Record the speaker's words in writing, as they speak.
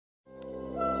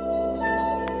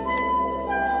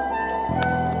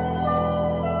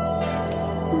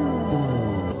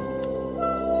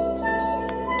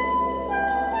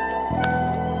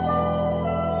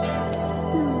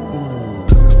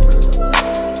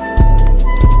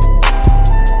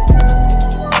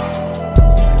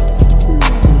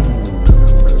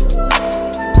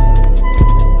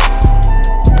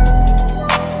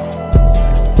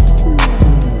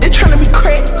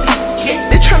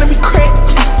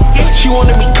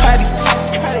wanted me carti.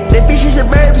 That bitch is a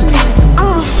baby.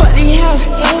 I'ma fuck these house.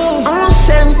 I'm on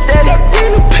 730.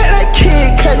 In the pet like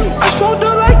Kid Cudi. I smoked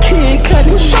up like Kid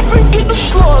Cudi. Push up and get the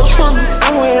slugs from me.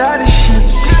 I'm with all this shit.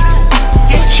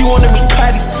 She wanted me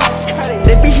carti.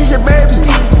 That bitch is a baby.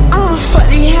 I'ma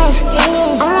fuck these house.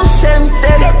 I'm on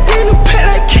 730. In the pet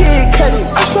like Kid Cudi.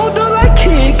 I smoked up like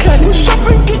Kid Cudi. Push up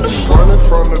and get the slugs. Running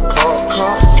from the cop,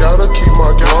 gotta keep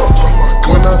my gun.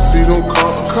 When I see them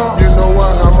cops, you know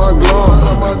I have my glove.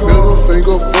 Middle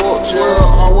finger fork,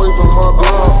 yeah, always on my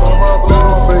glove.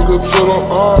 Middle finger to the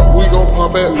arm, we gon'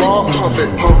 pop that lock.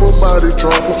 Pop a body,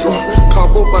 drop a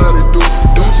couple body deuce.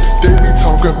 They be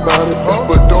talking about it,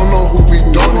 but don't know who we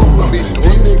don't know. These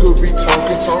niggas be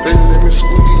talking, they let me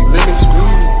squeeze,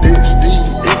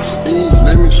 XD,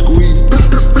 let me squeeze.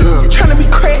 They tryna be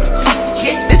crack,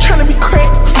 they tryna be crack.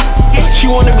 She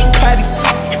wanted me carti.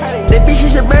 That bitch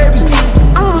is a baby.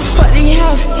 I'ma fuck these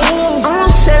house. I'm on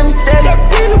 730.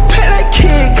 In the pet like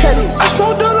Kid Cudi. I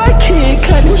smoked up like Kid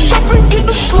Cudi. Push up and get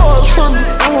the slugs from me.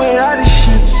 I'm with all this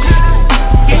shit.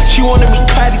 She wanted me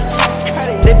carti.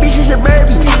 That bitch is a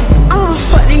baby. I'ma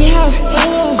fuck these house.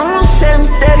 I'm on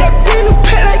 730. In the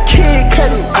pet like Kid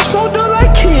Cudi. I smoked up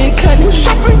like Kid Cudi. Push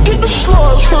up and get the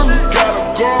slugs from me. Gotta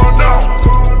go now,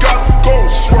 gotta go.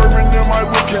 Swerving in my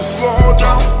whip, can't slow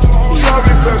down.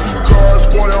 Driving fast with cars,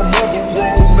 boy, I'm on the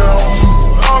road now.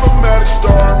 Automatic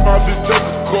star, my bitch take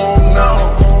a cold now.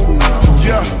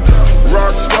 Yeah,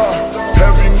 rock star,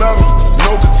 heavy metal,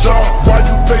 no guitar. Why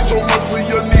you pay so much for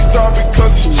your Nissan?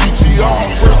 Because it's GTR.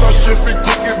 First I shift it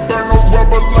quick and burn no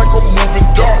rubber like a moving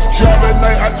dart. Drive at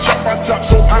night, I chop my top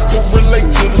so I could relate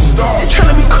to the stars. They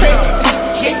tryna be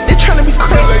crazy, they tryna be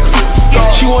crazy. Relate to the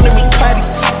stars. She wanted me carti.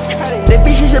 That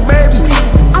bitch is a baby.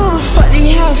 I'ma fuck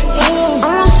these house. I'm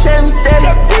on 730.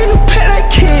 In the pet like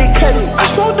Kid Cudi. I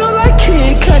smoked up like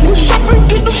Kid Cudi. Push up and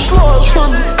get the slugs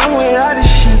from me. I'm with all this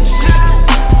shit.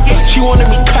 She wanted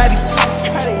me carti.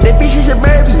 That bitch is a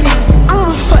baby.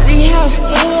 I'ma fuck these house.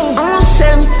 I'm on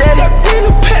 730. In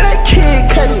the pet like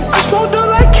Kid Cudi. I smoked up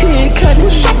like Kid Cudi.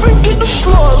 Push up and get the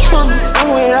slugs from me.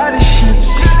 I'm with all this shit.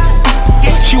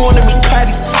 She wanted me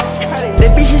carti.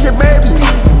 That bitch is a baby.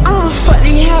 I'ma fuck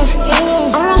these house.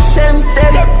 I'm on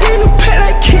 730. In the pet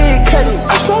like Kid Cudi.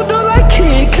 I smoked up like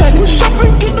Kid Cudi. Push up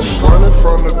and get the slugs. Running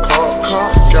from the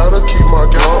cop, gotta keep my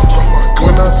gun.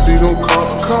 When I see them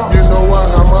cops, you know I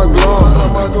have my glove.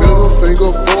 Middle finger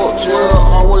fork,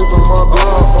 yeah, always on my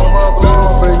glove.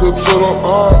 Middle finger to the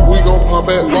arm, we gon' pop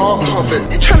that lock.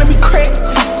 They tryna be crack,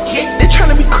 they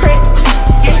tryna be crack.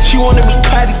 She wanted me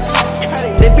carti.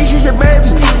 That bitch is a baby.